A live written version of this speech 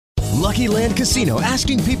Lucky Land Casino,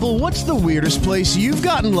 asking people, what's the weirdest place you've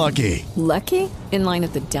gotten lucky? Lucky? In line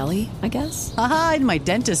at the deli, I guess? Aha, in my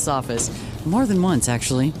dentist's office. More than once,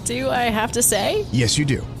 actually. Do I have to say? Yes, you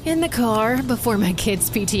do. In the car before my kids'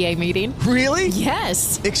 PTA meeting. Really?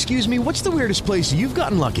 Yes. Excuse me, what's the weirdest place you've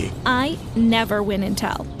gotten lucky? I never win and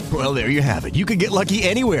tell. Well, there you have it. You can get lucky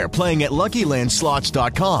anywhere, playing at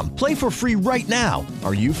LuckyLandSlots.com. Play for free right now.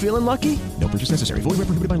 Are you feeling lucky? No purchase necessary. Void where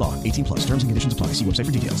prohibited by law. 18 plus. Terms and conditions apply. See website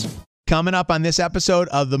for details. Coming up on this episode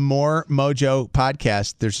of the More Mojo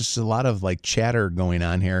podcast, there's just a lot of like chatter going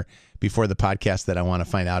on here before the podcast that I want to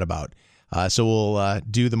find out about. So we'll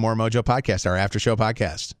do the More Mojo podcast, our after show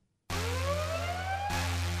podcast.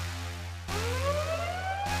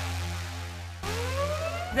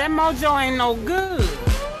 That mojo ain't no good.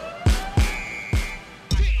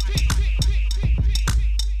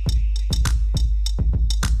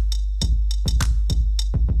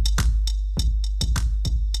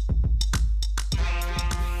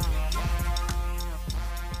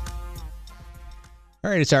 All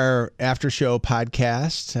right, it's our after show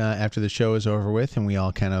podcast after the show is over with, and we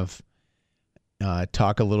all kind of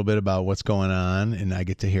talk a little bit about what's going on, and I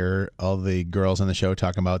get to hear all the girls on the show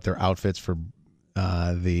talking about their outfits for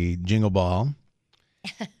the Jingle Ball,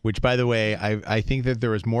 which, by the way, I think that there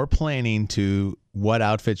was more planning to what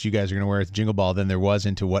outfits you guys are going to wear at the Jingle Ball than there was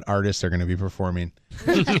into what artists are going to be performing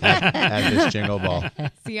at this Jingle Ball.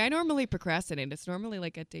 See, I normally procrastinate. It's normally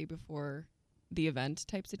like a day before the event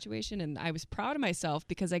type situation, and I was proud of myself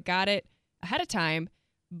because I got it ahead of time,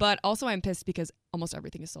 but also I'm pissed because almost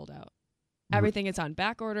everything is sold out. Everything is on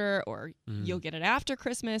back order, or you'll get it after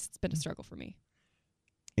Christmas. It's been a struggle for me.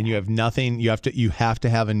 And you have nothing. You have to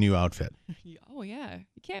have a new outfit. Oh yeah,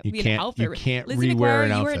 you can't You be can't- an outfit. you can't Lizzie re-wear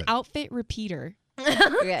McGuire, an you were outfit. an outfit repeater.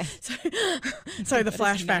 Okay. Sorry, the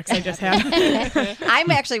flashbacks I just had.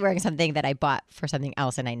 I'm actually wearing something that I bought for something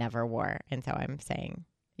else and I never wore. And so I'm saying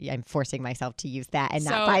I'm forcing myself to use that and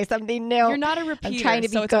not So, buy something new. You're not a repeater, I'm trying to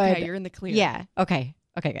be so it's good. okay. You're in the clear. Yeah. Okay.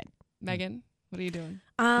 Okay, good. Megan, what are you doing?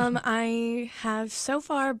 I have so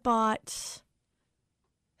far bought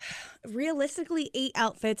realistically 8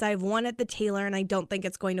 outfits. I have one at the tailor and I don't think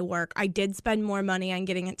it's going to work. I did spend more money on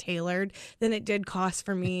getting it tailored than it did cost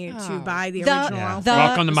for me to buy the original outfit.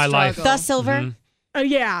 Welcome to my life. The silver? Mhm.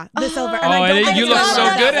 Yeah, the silver. Oh, I don't think you it's look gonna so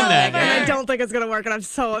work. good in that. And I Yeah. don't think it's going to work, and I'm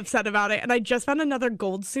so upset about it. And I just found another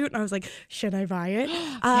gold suit, and I was like, should I buy it?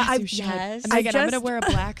 Yes, you should. yes. Megan, I'm just- gonna wear a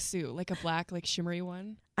black suit, like a black, like shimmery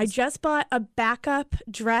one. I just bought a backup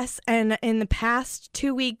dress, and in the past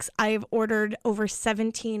 2 weeks, I've ordered over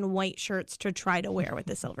 17 white shirts to try to wear with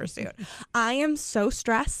the silver suit. I am so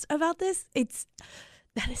stressed about this.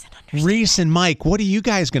 That is an understatement. Reese and Mike, what are you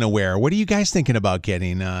guys going to wear? What are you guys thinking about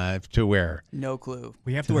getting to wear? No clue.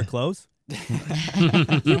 We have to wear clothes?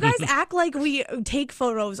 You guys act like we take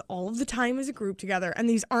photos all of the time as a group together, and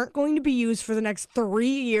these aren't going to be used for the next 3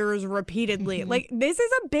 years repeatedly. Like, this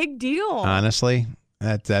is a big deal. Honestly,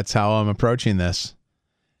 that's how I'm approaching this.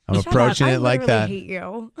 I'm Shut approaching up. it like I that. literally hate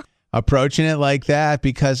you. Approaching it like that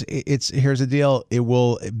because here's the deal.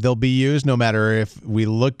 They'll be used no matter if we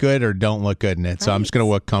look good or don't look good in it. So I'm just going to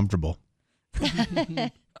look comfortable.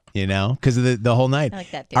 You know, because of the whole night. I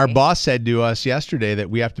like that Our theory. boss said to us yesterday that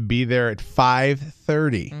we have to be there at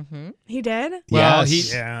 5:30. Mm-hmm. He did? Well,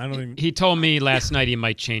 Yes. Yeah, I don't even... he told me last night he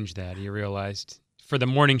might change that. He realized for the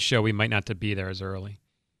morning show we might not to be there as early.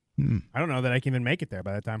 I don't know that I can even make it there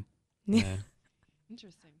by that time. Yeah.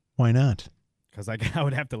 Interesting. Why not? Because I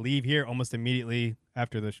would have to leave here almost immediately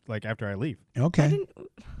after after I leave. Okay,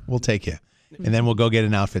 we'll take you, and then we'll go get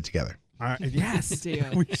an outfit together. Yes, Deal.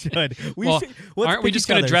 we should. Well, should. Let's aren't we pick just each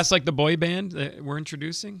going to other's. dress like the boy band that we're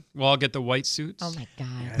introducing? We'll all get the white suits. Oh my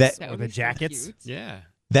God. That- That Or would the be so jackets? cute. Yeah.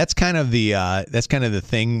 That's kind of the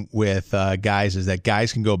thing with guys is that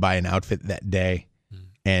guys can go buy an outfit that day,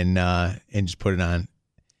 and just put it on.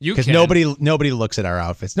 You Because can. nobody looks at our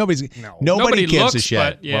outfits. Nobody Nobody gives looks, a shit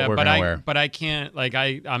but, yeah, what we're but gonna I wear. but I can't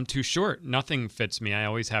I'm too short. Nothing fits me. I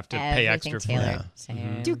always have to pay Everything extra for tailored. it.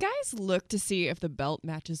 Same. Do guys look to see if the belt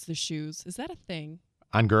matches the shoes? Is that a thing?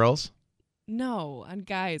 On girls? No, on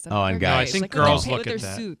guys. Oh, on other guys. No, I think like when girls they look with their at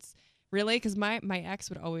that. suits. Really? Because my ex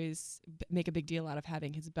would always make a big deal out of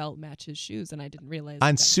having his belt match his shoes, and I didn't realize On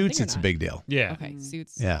that was a suits, thing or it's a not. big deal. Yeah. Okay,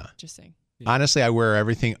 suits. Yeah. Interesting. Honestly, I wear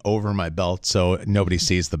everything over my belt so nobody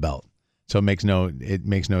sees the belt. So it makes no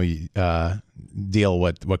deal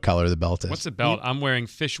what color the belt is. What's a belt? I'm wearing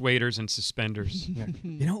fish waders and suspenders. Yeah.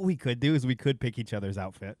 You know what we could do is we could pick each other's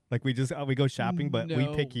outfit. Like we go shopping, but we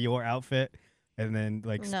No. pick your outfit, and then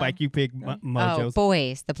like No. Spike, you pick Oh, Mojo's.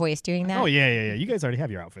 boys. The boys doing that? Oh yeah. You guys already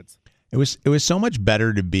have your outfits. It was so much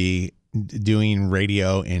better to be doing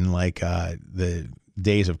radio in like the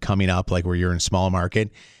days of coming up, like where you're in small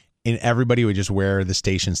market, and everybody would just wear the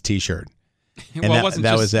station's T-shirt. And well,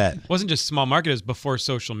 that was it. It wasn't just small market. It was before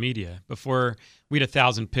social media, before we had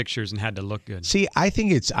 1,000 pictures and had to look good. See, I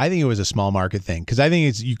think it was a small market thing because I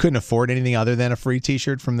think you couldn't afford anything other than a free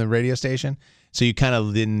T-shirt from the radio station, so you kind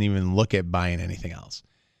of didn't even look at buying anything else.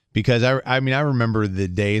 Because I remember the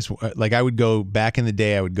days like I would go back in the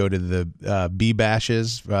day. I would go to the B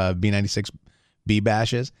bashes, B96 B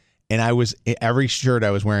bashes, and every shirt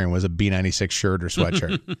I was wearing was a B96 shirt or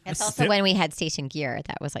sweatshirt. That's also when we had station gear.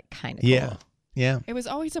 That was like kind of Yeah. cool. Yeah. It was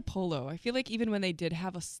always a polo. I feel like even when they did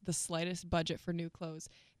have the slightest budget for new clothes,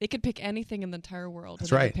 they could pick anything in the entire world. That's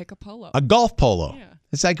and they right. could pick a polo. A golf polo. Yeah.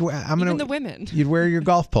 It's like Even the women. You'd wear your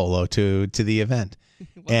golf polo to the event.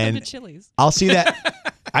 Welcome and to Chili's. I'll see that.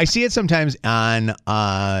 I see it sometimes on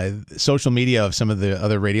social media of some of the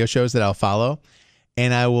other radio shows that I'll follow,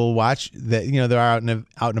 and I will watch that. They're out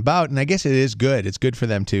and about, and I guess it is good. It's good for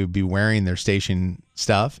them to be wearing their station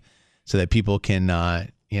stuff so that people can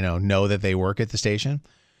know that they work at the station.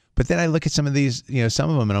 But then I look at some of these, some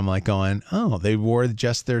of them, and I'm like going, oh, they wore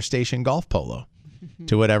just their station golf polo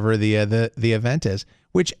to whatever the event is,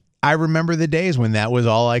 which I remember the days when that was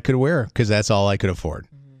all I could wear because that's all I could afford.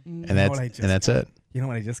 And that's it. You know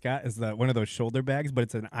what I just got is one of those shoulder bags, but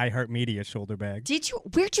it's an iHeartMedia shoulder bag.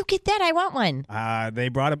 Where'd you get that? I want one. They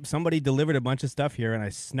brought up, somebody delivered a bunch of stuff here, and I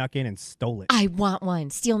snuck in and stole it. I want one.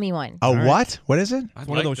 Steal me one. A what? What is it? It's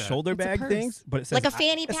one of those shoulder bag things, but it says like a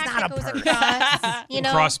fanny pack not that a goes purse.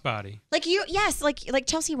 across. Crossbody. Like like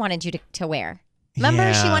Chelsea wanted you to wear.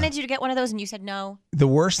 Remember, she Yeah. wanted you to get one of those, and you said no. The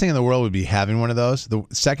worst thing in the world would be having one of those. The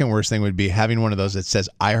second worst thing would be having one of those that says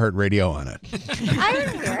iHeartRadio on it. I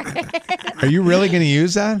remember. Are you really going to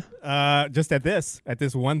use that? Just at this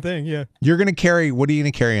one thing, yeah. You're going to carry, what are you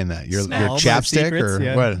going to carry in that? Your All my chapstick secrets, or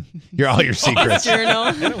yeah. what? All your secrets. Journal.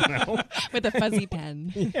 I don't know. With a fuzzy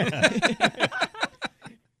pen.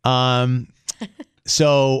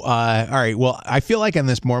 So, all right. Well, I feel like on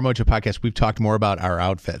this More Mojo podcast, we've talked more about our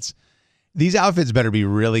outfits. These outfits better be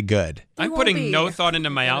really good. I'm putting no thought into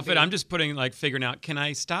my outfit. I'm just figuring out, can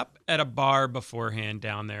I stop at a bar beforehand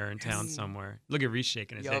down there in town somewhere? Look at Reese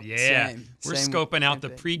shaking his head. Yeah. We're scoping out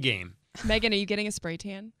the pregame. Megan, are you getting a spray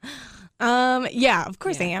tan? Yeah, of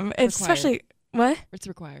course I am. Especially, what? It's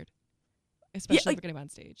required. Especially if we're going to be on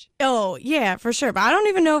stage. Oh, yeah, for sure. But I don't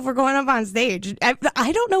even know if we're going up on stage.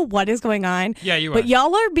 I don't know what is going on. Yeah, you are. But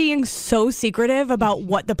y'all are being so secretive about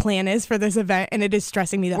what the plan is for this event, and it is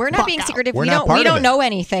stressing me the We're fuck not being out. secretive. We're We not don't. part We of don't it. know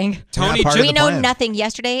anything. Tony, We know nothing.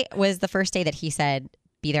 Yesterday was the first day that he said,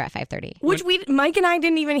 "Be there at 5:30." Which Mike and I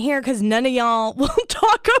didn't even hear because none of y'all will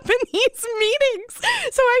talk up in these meetings.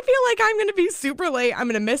 So I feel like I'm going to be super late. I'm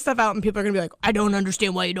going to miss stuff out, and people are going to be like, I don't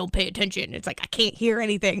understand why you don't pay attention. It's like, I can't hear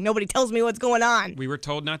anything. Nobody tells me what's going on. We were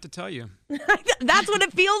told not to tell you. That's what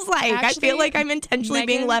it feels like. I feel like I'm intentionally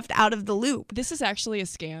being Megan, left out of the loop. This is actually a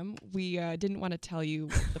scam. We didn't want to tell you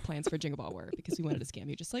what the plans for Jingle Ball were because we wanted to scam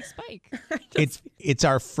you just like Spike. It's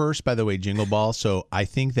our first, by the way, Jingle Ball. So I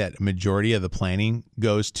think that a majority of the planning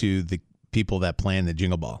goes to the people that plan the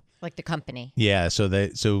Jingle Ball. Like the company. Yeah, so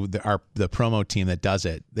the promo team that does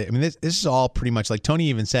it. This is all pretty much like Tony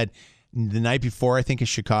even said the night before. I think is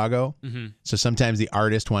Chicago. Mm-hmm. So sometimes the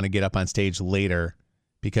artists want to get up on stage later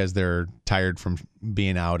because they're tired from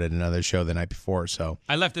being out at another show the night before. So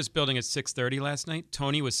I left this building at 6:30 last night.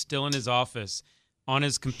 Tony was still in his office on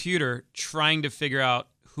his computer trying to figure out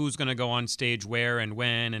who's going to go on stage where and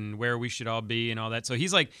when and where we should all be and all that. So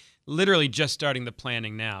he's like literally just starting the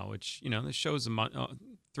planning now, which, the show's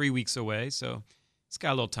 3 weeks away. So it's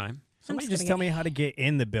got a little time. Somebody just tell me how to get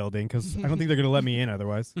in the building because I don't think they're going to let me in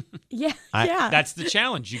otherwise. Yeah. That's the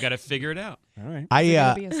challenge. You got to figure it out. All right. Is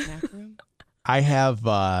there gonna be a snack room? I have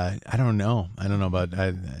I don't know about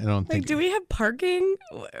I don't think. Do we have parking?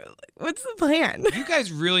 What's the plan? You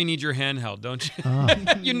guys really need your handheld, don't you? Oh.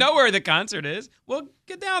 You know where the concert is. Well,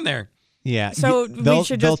 get down there. Yeah. So we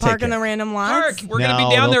should just park in the random lots? Park. We're going to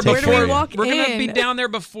be down there they'll take before. care of you. walk We're going to in? be down there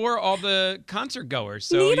before all the concert goers.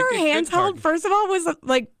 So Need you our could hands park. held, first of all, was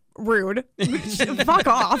like rude. Fuck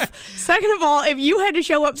off. Second of all, if you had to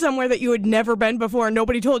show up somewhere that you had never been before and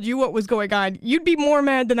nobody told you what was going on, you'd be more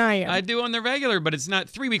mad than I am. I do on the regular, but it's not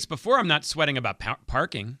 3 weeks before. I'm not sweating about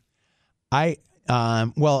parking.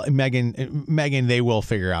 Well, Megan, they will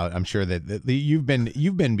figure out. I'm sure that you've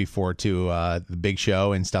been before to the big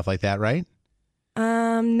show and stuff like that, right?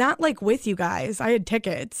 Not like with you guys. I had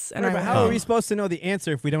tickets. And Right, but how are we supposed to know the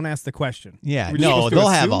answer if we don't ask the question? Yeah, We're just no, supposed to they'll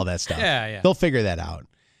have assume? all that stuff. Yeah. They'll figure that out.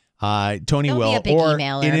 Tony There'll will, be a big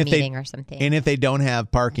email or and a if meeting or something. And if they don't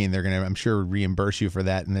have parking, they're gonna, I'm sure, reimburse you for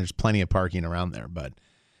that. And there's plenty of parking around there, but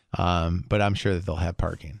I'm sure that they'll have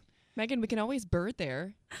parking. Megan, we can always bird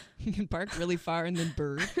there. You can park really far and then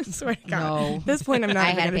bird. Swear to God. No. At this point, I'm not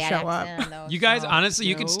I even had a going to bad show up. accident, though, You guys, so- honestly,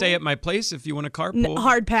 you can stay at my place if you want to carpool.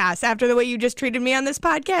 Hard pass. After the way you just treated me on this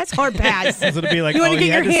podcast, hard pass. So it'll be like, You wanna get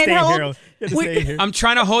you had your to hand stay held? here. You had to stay here. I'm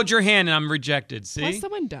trying to hold your hand and I'm rejected. See? Plus,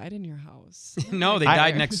 someone died in your house. No, they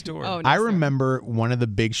died next door. Oh, I remember one of the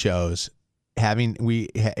big shows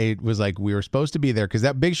it was like we were supposed to be there because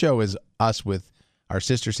that big show was us with our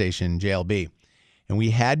sister station, JLB. And we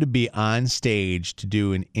had to be on stage to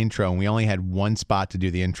do an intro, and we only had one spot to do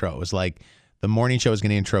the intro. It was like the morning show was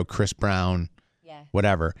going to intro Chris Brown,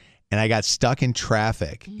 whatever. And I got stuck in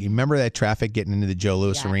traffic. You remember that traffic getting into the Joe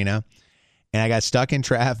Louis Arena? And I got stuck in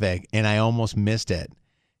traffic, and I almost missed it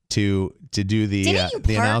to do the Didn't you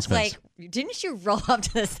the park, announcements. didn't you roll up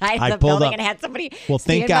to the side I of the pulled building up- and had somebody Well,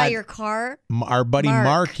 thank stand by God your car? Our buddy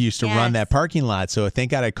Mark used to run yes. that parking lot. So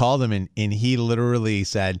thank God I called him, and he literally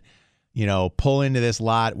said, pull into this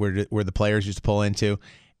lot where the players used to pull into,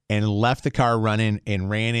 and left the car running and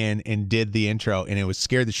ran in and did the intro. And it was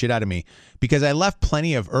scared the shit out of me because I left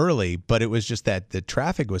plenty of early, but it was just that the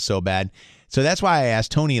traffic was so bad. So that's why I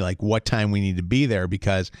asked Tony, like, what time we need to be there,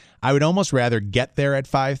 because I would almost rather get there at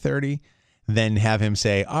 5:30 than have him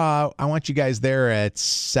say, oh, I want you guys there at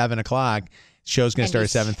 7 o'clock. Show's going to start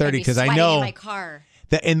at 7:30 because I know in my car.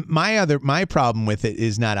 that. And my problem with it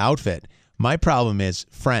is not outfit. My problem is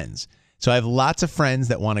friends. So I have lots of friends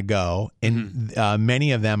that want to go, and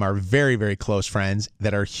many of them are very, very close friends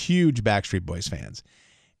that are huge Backstreet Boys fans.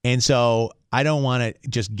 And so I don't want to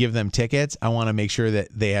just give them tickets. I want to make sure that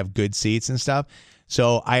they have good seats and stuff.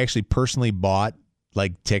 So I actually personally bought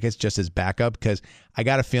like tickets just as backup because I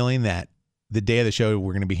got a feeling that the day of the show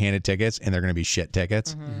we're going to be handed tickets and they're going to be shit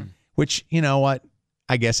tickets, which, you know what?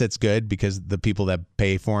 I guess it's good because the people that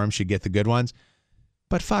pay for them should get the good ones.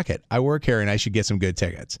 But fuck it. I work here and I should get some good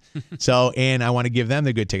tickets. And I want to give them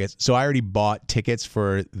the good tickets. So I already bought tickets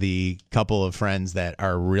for the couple of friends that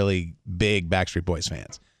are really big Backstreet Boys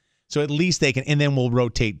fans. So at least they can, and then we'll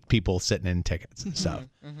rotate people sitting in tickets and stuff.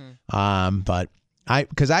 But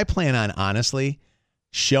because I plan on honestly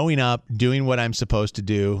showing up, doing what I'm supposed to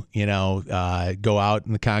do, go out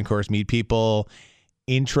in the concourse, meet people,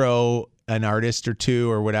 intro an artist or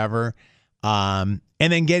two or whatever. And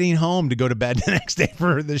then getting home to go to bed the next day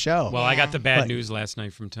for the show. Well, I got the bad news last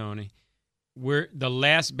night from Tony. The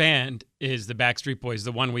last band is the Backstreet Boys,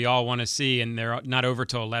 the one we all want to see, and they're not over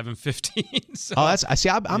till 11:15. So,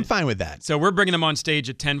 I'm fine with that. So we're bringing them on stage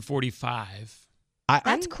at 10:45.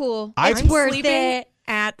 That's cool. I'm worth sleeping it.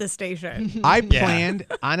 at the station. I planned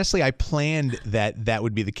that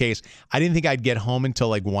would be the case. I didn't think I'd get home until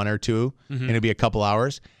like 1 or 2, and it'd be a couple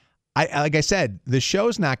hours. Like I said, the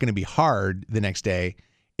show's not going to be hard the next day.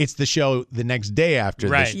 It's the show the next day after.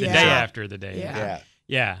 Right, the day after the day. Yeah.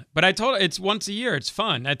 Yeah, but I told her it's once a year. It's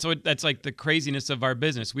fun. That's like the craziness of our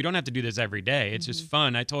business. We don't have to do this every day. It's just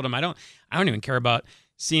fun. I told him I don't even care about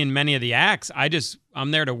seeing many of the acts.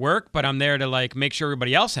 I'm there to work, but I'm there to like make sure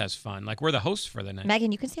everybody else has fun. Like we're the hosts for the night.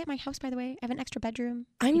 Megan, you can stay at my house, by the way. I have an extra bedroom.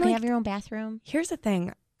 I'm You can like- have your own bathroom. Here's the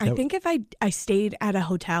thing. I think if I stayed at a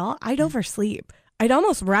hotel, I'd oversleep. I'd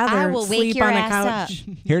almost rather I will wake sleep your on a ass couch.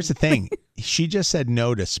 up. Here's the thing. She just said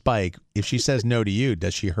no to Spike. If she says no to you,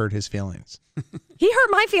 does she hurt his feelings? He hurt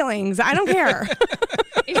my feelings. I don't care.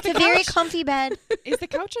 It's a very comfy bed. Is the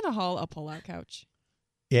couch in the hall a pull-out couch?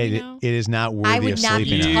 Yeah, You it know? is not worthy I of would not be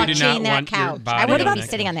sleeping You on. do not touching that want your couch. body I wouldn't on be that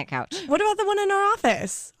sitting couch. on that couch. What about the one in our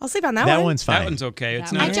office? I'll sleep on that That one. one's fine. That one's okay.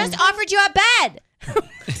 It's That not. I just offered you a bed.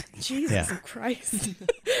 Jesus Yeah. Christ.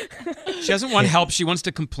 She doesn't want help. She wants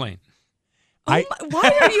to complain I-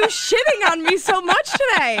 Why are you shitting on me so much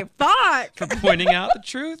today? Fuck. for pointing out the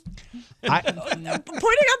truth. Pointing out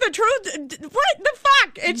the truth. What the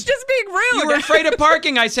fuck? It's just being rude. You were afraid of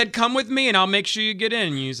parking. I said, "Come with me, and I'll make sure you get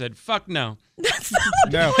in." You said, "Fuck no."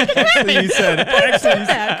 No, actually you said,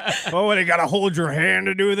 oh, what, I got to hold your hand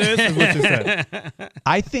to do this? Is what you said.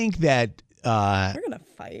 I think that We're gonna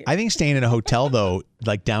fight. I think staying in a hotel though,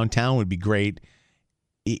 like downtown, would be great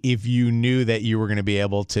if you knew that you were going to be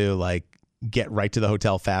able to like get right to the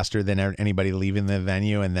hotel faster than anybody leaving the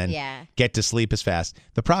venue, and then Yeah. get to sleep as fast.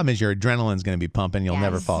 The problem is your adrenaline's going to be pumping. You'll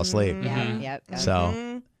never Yes. fall asleep. Yeah, yep.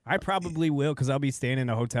 So I probably will, because I'll be staying in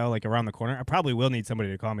a hotel like around the corner. I probably will need somebody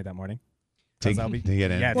to call me that morning. 'Cause to, I'll be, to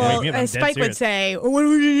get in. Yeah, to well, wake me up. I'm as dead Spike would serious. say, what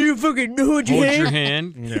do you fucking hold your Hold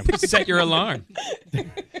hand? your hand. Yeah. Set your alarm.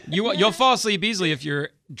 You'll fall asleep easily if you're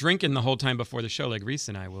drinking the whole time before the show, like Reese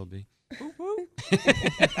and I will be.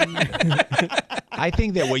 I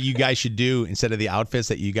think that what you guys should do instead of the outfits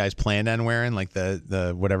that you guys planned on wearing, like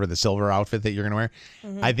the whatever the silver outfit that you're going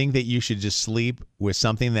to wear, I think that you should just sleep with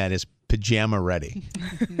something that is pajama ready.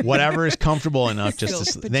 Whatever is comfortable enough just to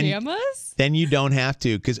sleep. Pajamas? Then you don't have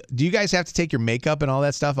to. Because do you guys have to take your makeup and all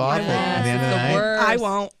that stuff off at the end of the night? I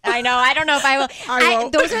won't. I know. I don't know if I will. I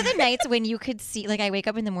won't. Those are the nights when you could see, like, I wake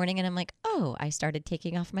up in the morning and I'm like, oh, I started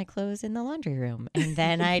taking off my clothes in the laundry room. And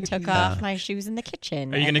then I took off my shoes in the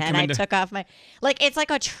kitchen. Are you gonna and then come I into- took off my, like, it's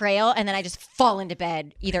like a trail. And then I just fall into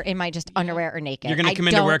bed, either in my just underwear or naked. You're going to come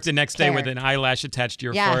into work the next day with an eyelash attached to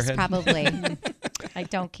your yes, forehead. probably. I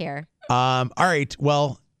don't care. All right.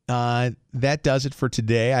 Well, that does it for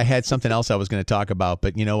today. I had something else I was going to talk about,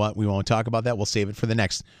 but you know what? We won't talk about that. We'll save it for the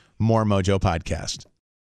next More Mojo podcast.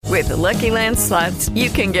 With the Lucky Land Slots, you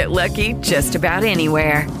can get lucky just about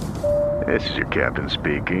anywhere. This is your captain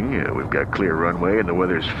speaking. We've got clear runway and the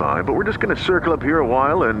weather's fine, but we're just going to circle up here a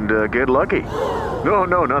while and get lucky.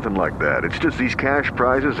 No, nothing like that. It's just these cash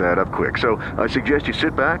prizes add up quick. So I suggest you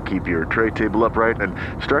sit back, keep your tray table upright, and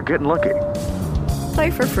start getting lucky.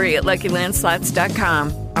 Play for free at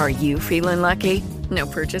LuckyLandSlots.com. Are you feeling lucky? No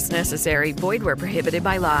purchase necessary. Void where prohibited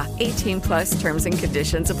by law. 18+ terms and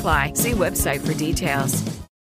conditions apply. See website for details.